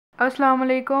Assalamu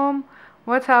alaikum,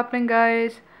 what's happening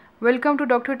guys? Welcome to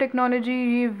Dr. Technology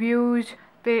Reviews।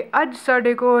 ਤੇ ਅੱਜ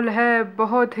ਸਾਡੇ ਕੋਲ ਹੈ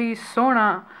ਬਹੁਤ ਹੀ ਸੋਹਣਾ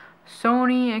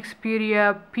Sony Xperia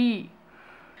P।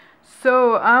 So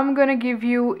I'm gonna give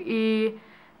you a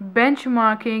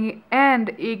benchmarking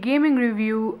and a gaming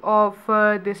review of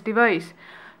this device.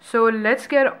 So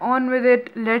let's get on with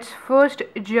it. Let's first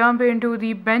jump into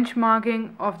the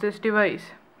benchmarking of this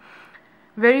device.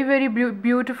 Very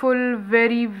beautiful,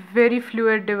 very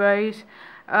fluid device.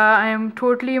 I am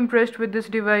totally impressed with this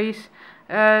device.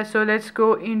 So let's go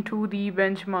into the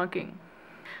benchmarking.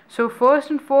 So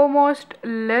first and foremost,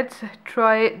 let's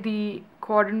try the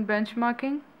quadrant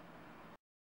benchmarking.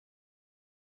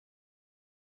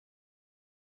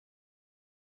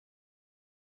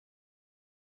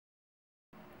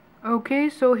 Okay,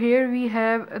 so here we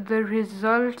have the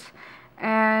results,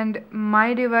 and my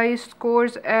device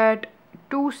scores at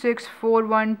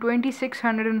 2641,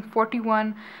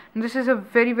 2641. This is a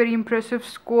very impressive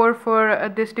score for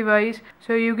this device.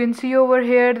 So you can see over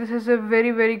here, this is a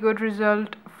very good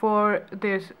result for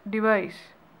this device.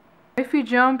 If we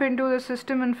jump into the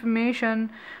system information,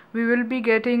 we will be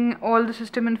getting all the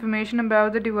system information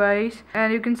about the device, and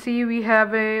you can see we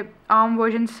have a ARM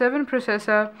version 7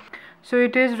 processor. So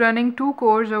it is running 2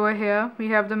 cores over here. We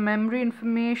have the memory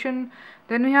information,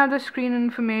 then we have the screen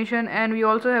information, and we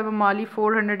also have a Mali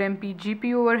 400MP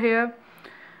GPU over here,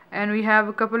 and we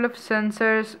have a couple of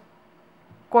sensors,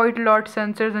 quite a lot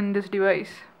sensors in this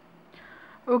device.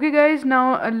 Okay guys, now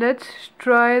let's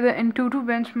try the Antutu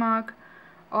benchmark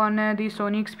on the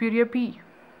Sony Xperia P.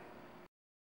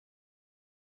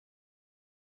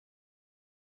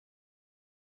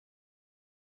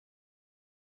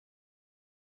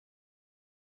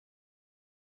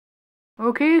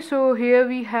 Okay, so here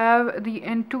we have the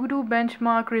Antutu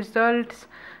benchmark results,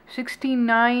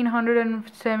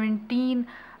 6917.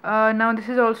 Now this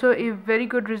is also a very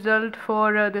good result for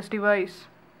this device.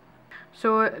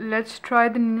 So let's try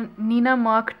the Nina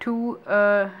Mark II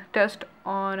test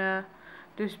on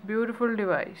this beautiful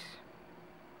device.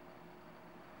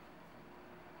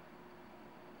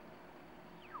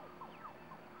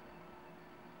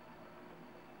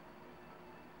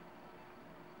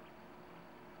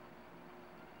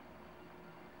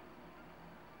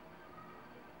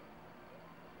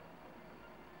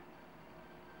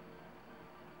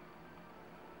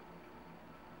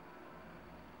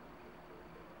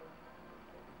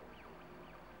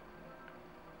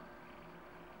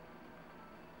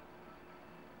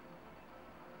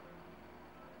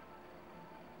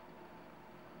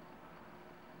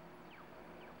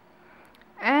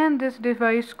 And this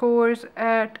device scores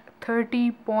at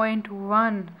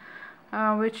 30.1,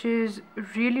 which is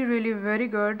really very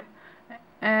good,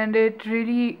 and it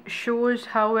really shows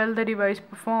how well the device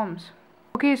performs.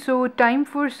 Okay, so time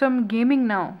for some gaming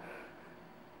now.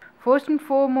 First and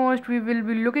foremost, we will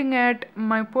be looking at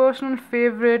my personal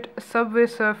favorite, Subway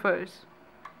Surfers.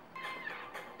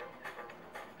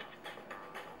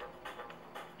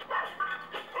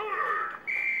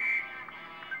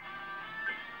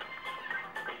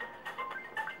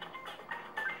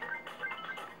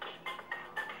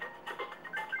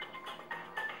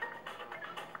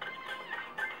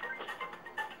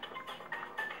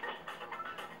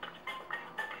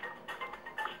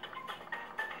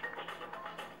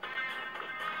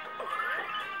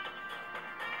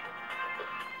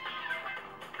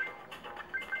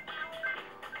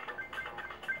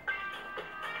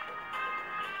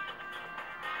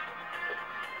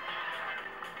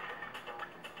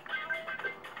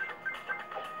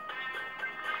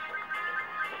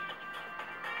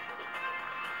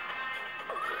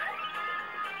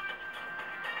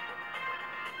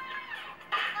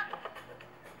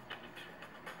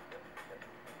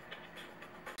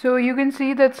 So you can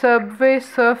see that Subway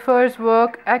Surfers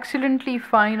work excellently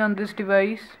fine on this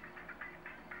device.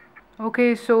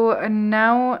 Okay, so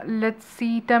now let's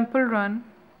see Temple Run.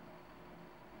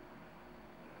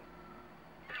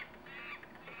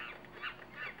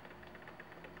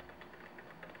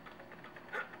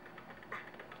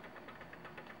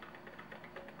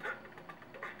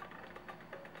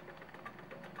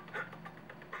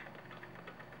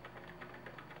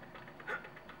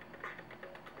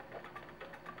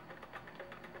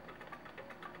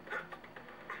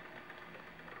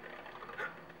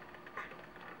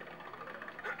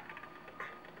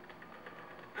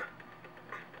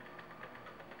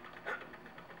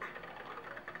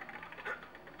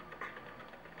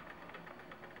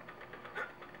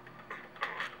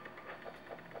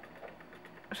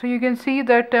 So you can see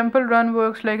that Temple Run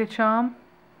works like a charm.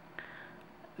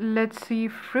 Let's see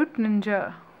Fruit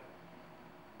Ninja.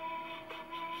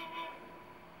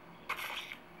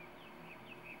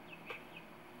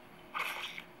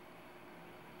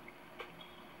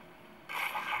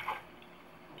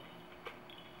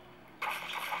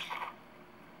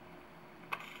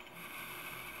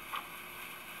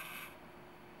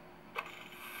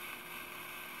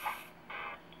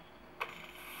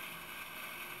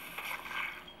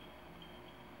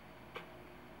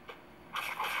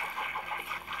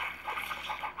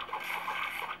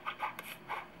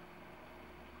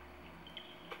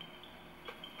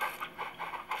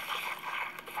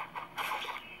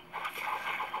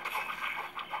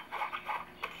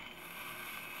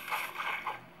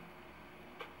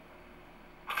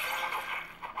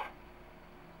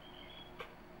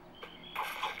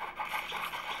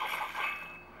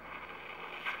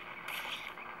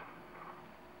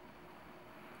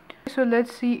 So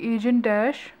let's see Agent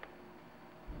Dash.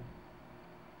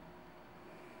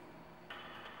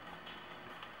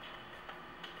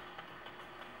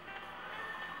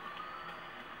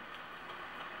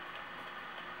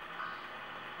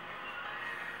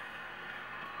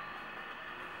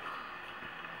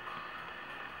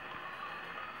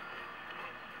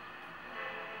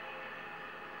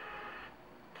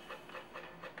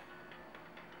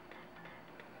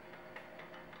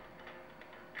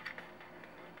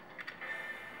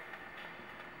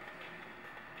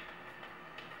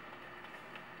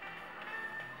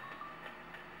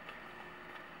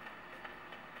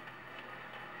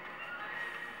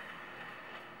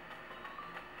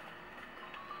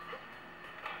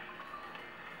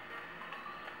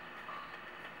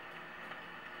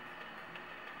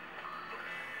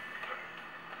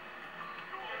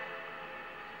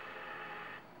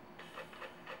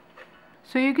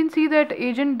 So you can see that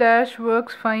Agent Dash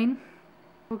works fine.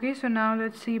 Okay, so now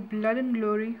let's see Blood and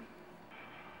Glory.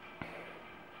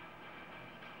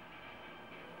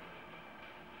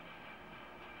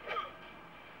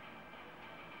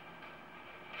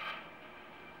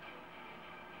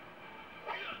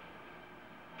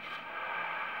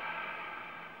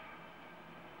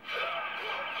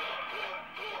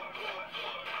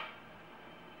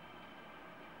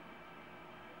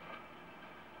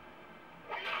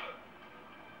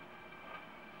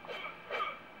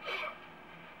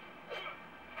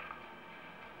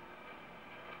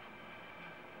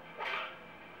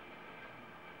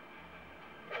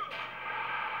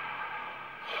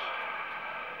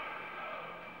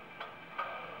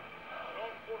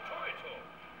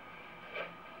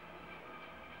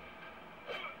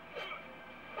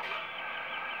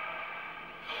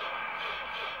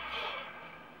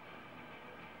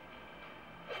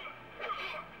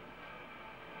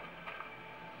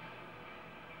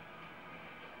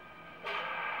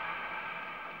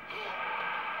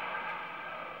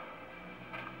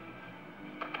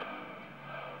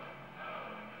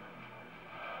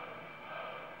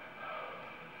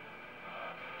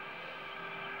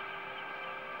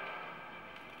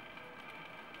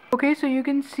 Okay, so you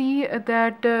can see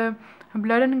that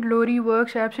Blood and Glory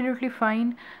works absolutely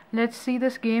fine. Let's see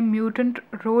this game Mutant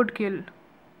Roadkill.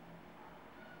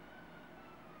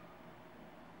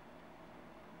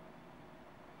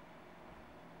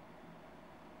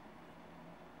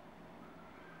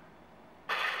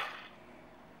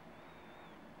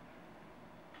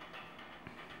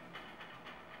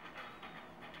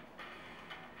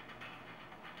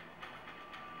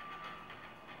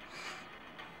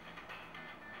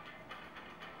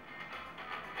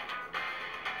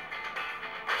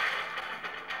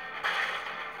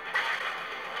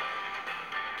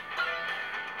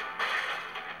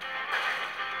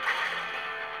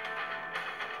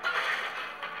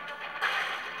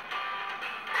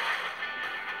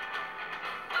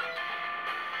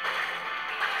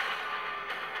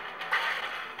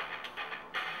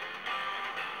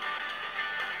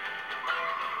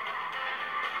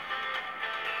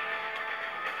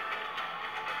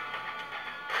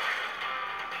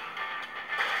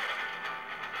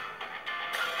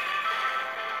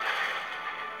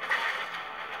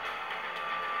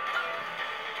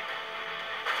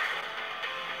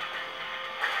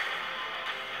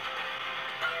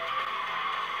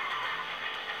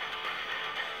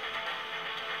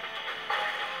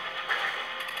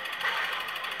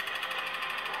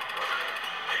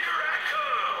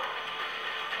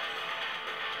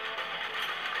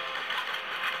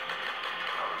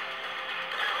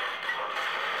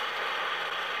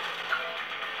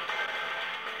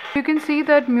 You can see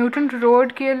that Mutant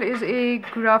Roadkill is a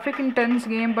graphic intense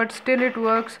game, but still it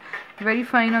works very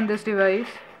fine on this device.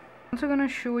 I'm also gonna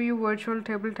show you virtual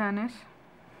table tennis.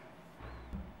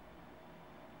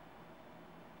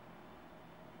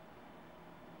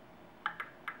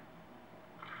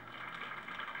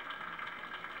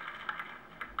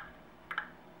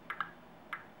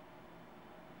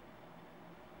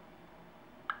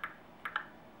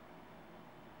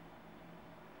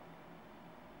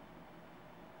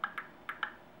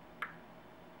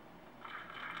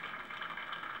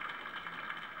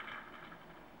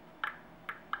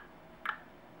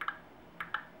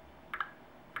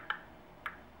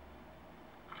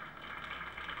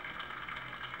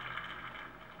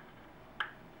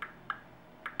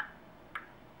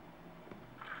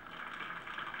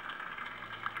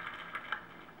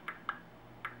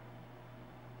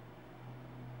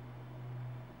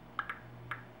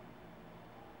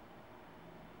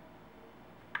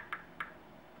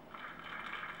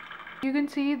 You can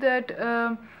see that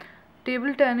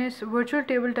virtual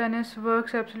table tennis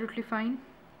works absolutely fine.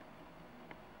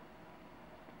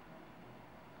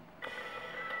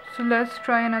 So let's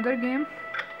try another game,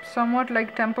 somewhat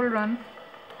like Temple Run.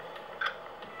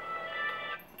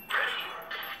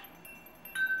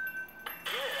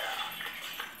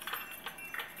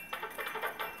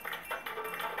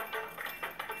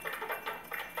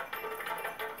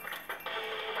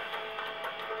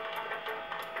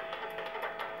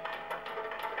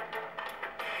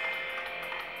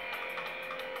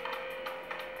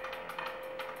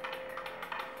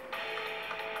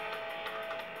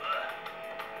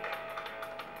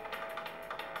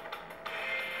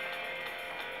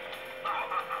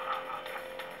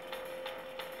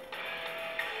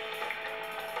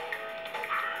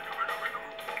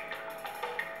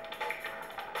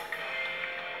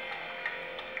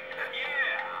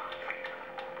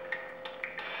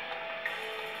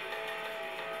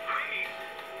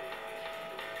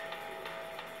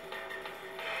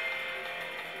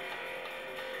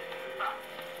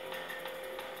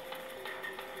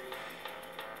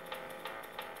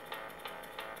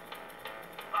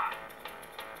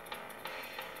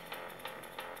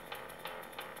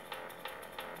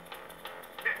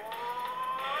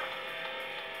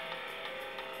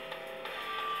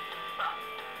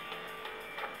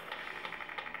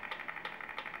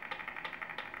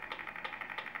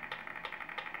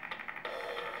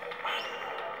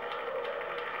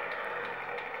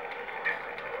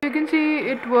 You can see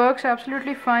it works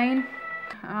absolutely fine.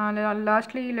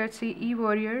 Lastly, let's see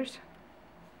E-Warriors.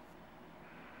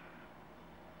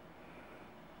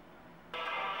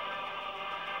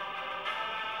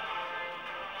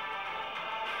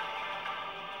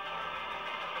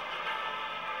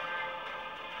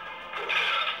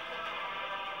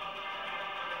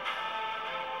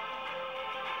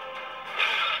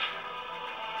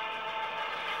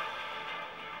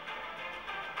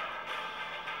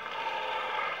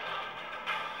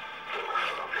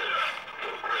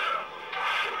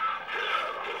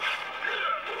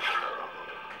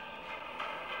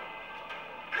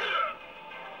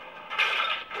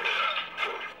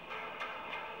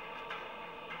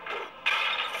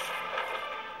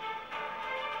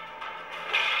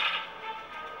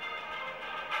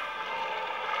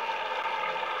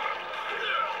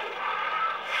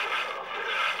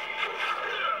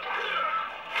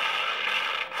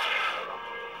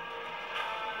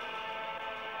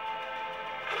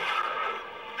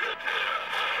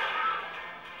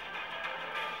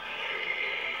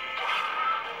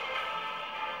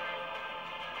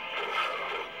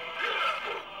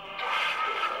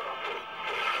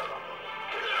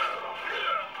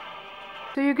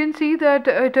 So you can see that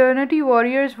Eternity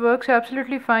Warriors works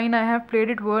absolutely fine. I have played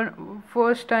it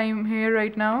first time here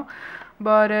right now,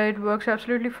 but it works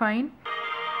absolutely fine.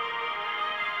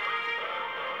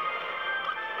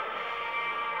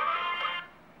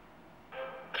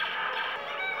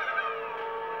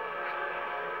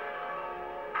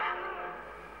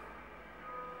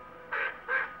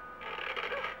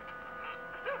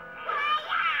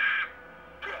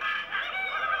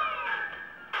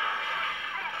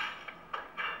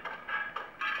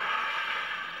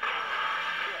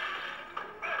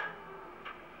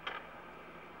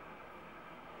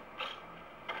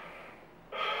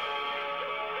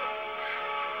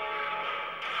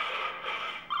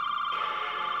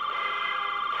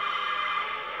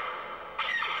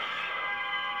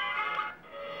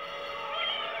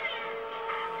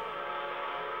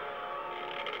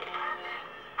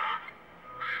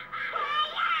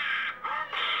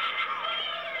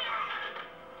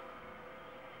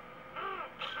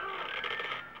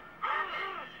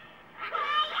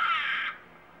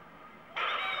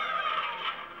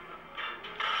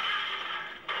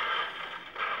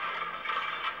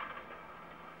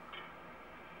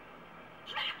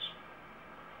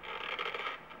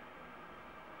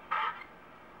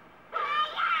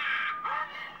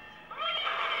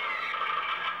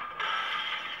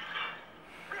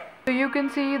 So you can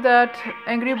see that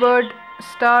Angry Bird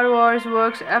Star Wars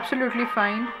works absolutely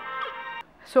fine.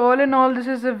 So all in all, this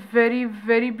is a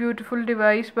very beautiful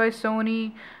device by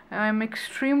Sony. I'm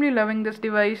extremely loving this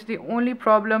device. The only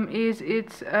problem is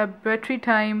its battery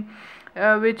time,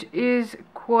 which is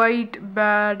quite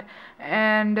bad.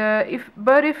 And if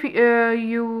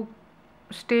you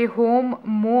stay home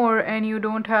more and you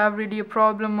don't have really a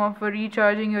problem of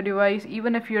recharging your device,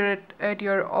 even if you're at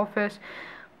your office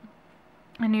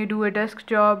and you do a desk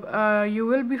job, you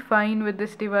will be fine with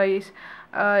this device.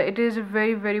 It is a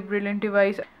very brilliant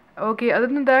device. Okay, other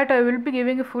than that, I will be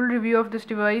giving a full review of this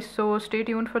device, so stay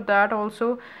tuned for that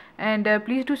also. And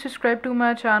please do subscribe to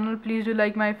my channel, please do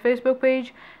like my Facebook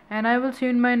page, and I will see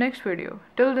you in my next video.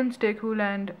 Till then, stay cool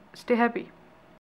and stay happy.